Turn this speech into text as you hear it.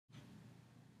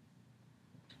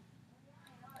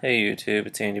Hey YouTube,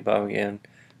 it's Andy Bob again.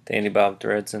 The Andy Bob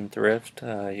Threads and Thrift.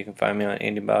 You can find me on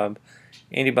Andy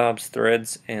Bob's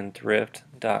Threads and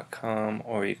Thrift.com,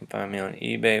 or you can find me on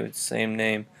eBay with the same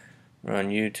name. We're on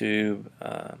YouTube.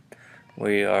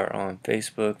 We are on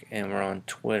Facebook, and we're on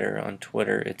Twitter. On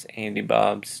Twitter, it's Andy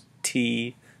Bob's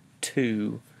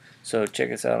T2. So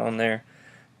check us out on there.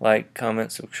 Like,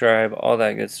 comment, subscribe, all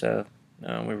that good stuff.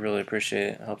 We really appreciate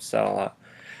it. It helps us out a lot.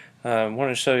 I want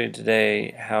to show you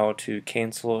today how to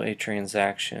cancel a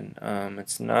transaction.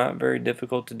 It's not very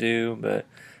difficult to do, but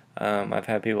I've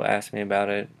had people ask me about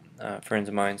it, friends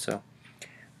of mine, so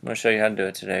I'm going to show you how to do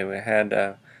it today. We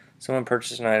had someone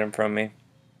purchase an item from me.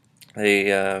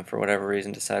 They, for whatever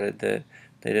reason, decided that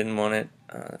they didn't want it.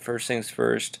 First things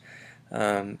first,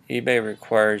 eBay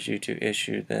requires you to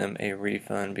issue them a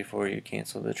refund before you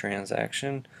cancel the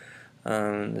transaction.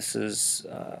 This is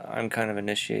I'm kind of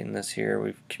initiating this here.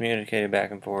 We've communicated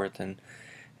back and forth, and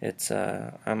it's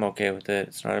I'm okay with it.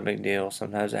 It's not a big deal.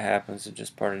 Sometimes it happens. It's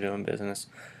just part of doing business.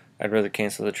 I'd rather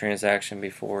cancel the transaction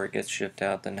before it gets shipped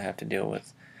out than have to deal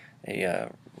with a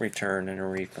return and a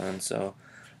refund. So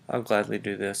I'll gladly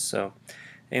do this. So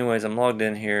anyways, I'm logged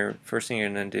in here. First thing you're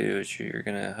going to do is you're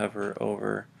going to hover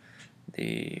over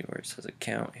where it says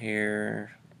account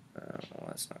here. Well,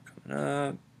 that's not coming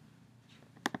up.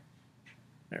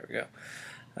 There we go.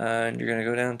 And you're going to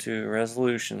go down to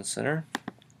Resolution Center.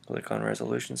 Click on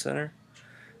Resolution Center.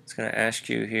 It's going to ask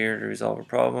you here to resolve a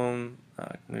problem.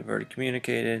 We've already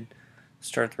communicated.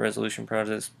 Start the resolution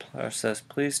process.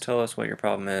 Please tell us what your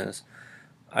problem is.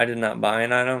 I did not buy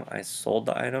an item. I sold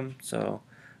the item. So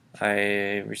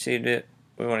I received it.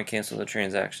 We want to cancel the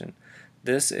transaction.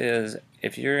 This is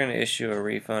if you're going to issue a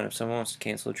refund. If someone wants to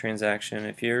cancel a transaction,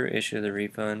 if you're issue the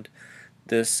refund,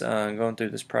 this going through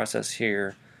this process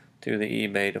here through the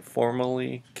eBay to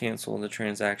formally cancel the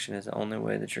transaction is the only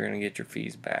way that you're going to get your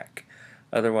fees back.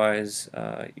 Otherwise,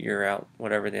 you're out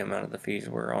whatever the amount of the fees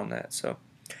were on that. So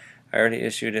I already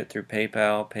issued it through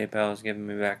PayPal. PayPal is giving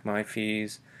me back my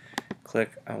fees.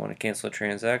 Click I want to cancel a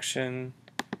transaction.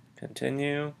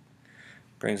 Continue.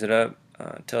 Brings it up.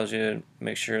 Tells you to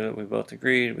make sure that we both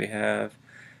agreed. We have.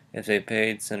 If they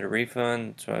paid, send a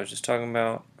refund. That's what I was just talking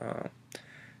about.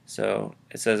 So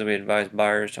it says that we advise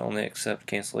buyers to only accept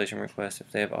cancellation requests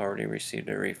if they have already received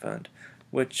a refund,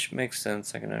 which makes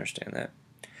sense. I can understand that.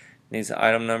 Needs the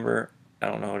item number. I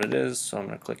don't know what it is, so I'm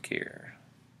going to click here.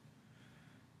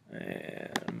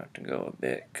 And I'm going to have to go a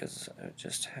bit because it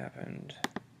just happened.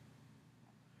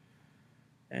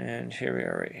 And here we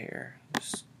are right here.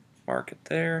 Just mark it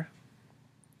there.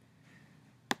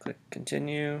 Click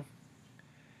continue.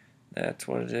 That's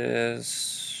what it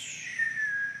is.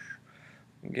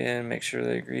 Again, make sure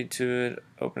they agreed to it.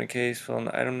 Open a case, fill in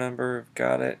the item number.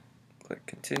 Got it. Click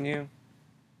continue.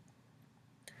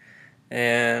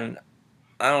 And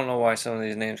I don't know why some of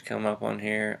these names come up on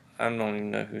here. I don't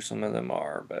even know who some of them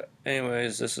are. But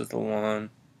anyways, this is the one.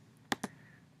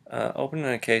 Opening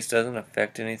a case doesn't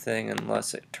affect anything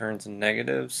unless it turns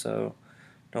negative, so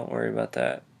don't worry about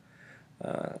that.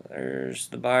 There's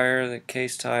the buyer, the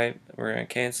case type. We're going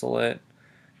to cancel it.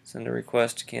 Send a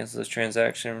request to cancel this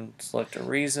transaction. Select a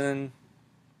reason.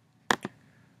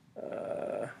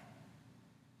 Buyer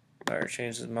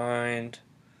changed his mind.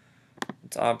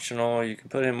 It's optional. You can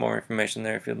put in more information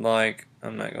there if you'd like.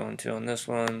 I'm not going to on this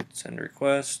one. Send a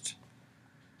request.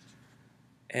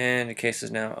 And the case is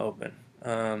now open.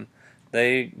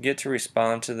 They get to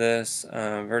respond to this.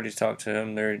 I've already talked to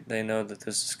them. They know that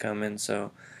this is coming,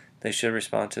 so they should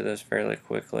respond to this fairly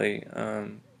quickly.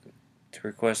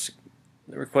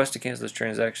 The request to cancel this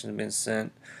transaction has been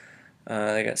sent.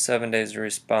 They got 7 days to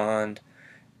respond.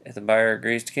 If the buyer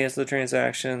agrees to cancel the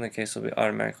transaction, the case will be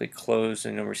automatically closed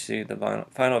and you'll receive the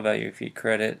final value fee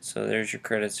credit. So there's your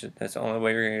credits. That's the only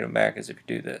way you're going to get them back is if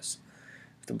you do this.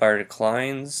 If the buyer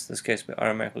declines, this case will be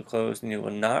automatically closed and you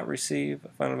will not receive a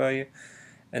final value.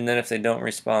 And then if they don't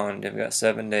respond, they've got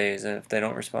 7 days, and if they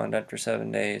don't respond after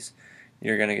 7 days,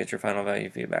 you're going to get your final value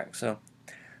fee back. So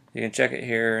you can check it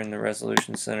here in the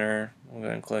Resolution Center. We'll go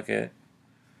ahead and click it.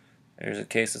 There's a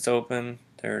case that's open.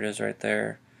 There it is right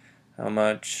there. How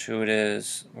much, who it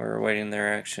is, we're awaiting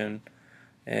their action,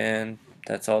 and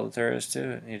that's all that there is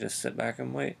to it. You just sit back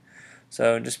and wait.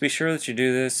 So just be sure that you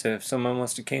do this if someone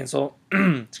wants to cancel.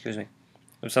 Excuse me.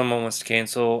 If someone wants to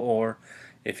cancel, or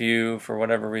if you, for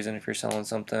whatever reason, if you're selling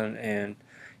something and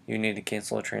you need to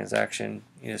cancel a transaction,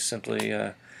 you just simply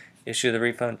issue the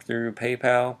refund through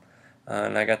PayPal.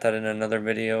 And I got that in another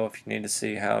video if you need to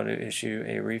see how to issue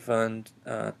a refund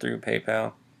through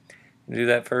PayPal. Do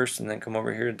that first and then come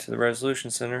over here to the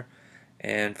Resolution Center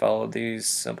and follow these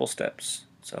simple steps.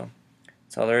 So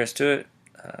that's all there is to it.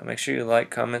 Make sure you like,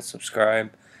 comment,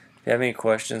 subscribe. If you have any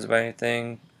questions about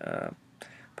anything,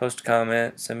 post a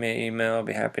comment, send me an email. I'll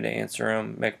be happy to answer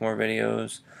them, make more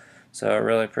videos. So I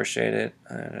really appreciate it.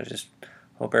 And I just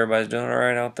hope everybody's doing all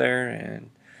right out there.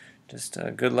 And just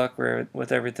good luck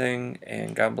with everything.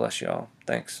 And God bless y'all.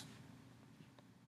 Thanks.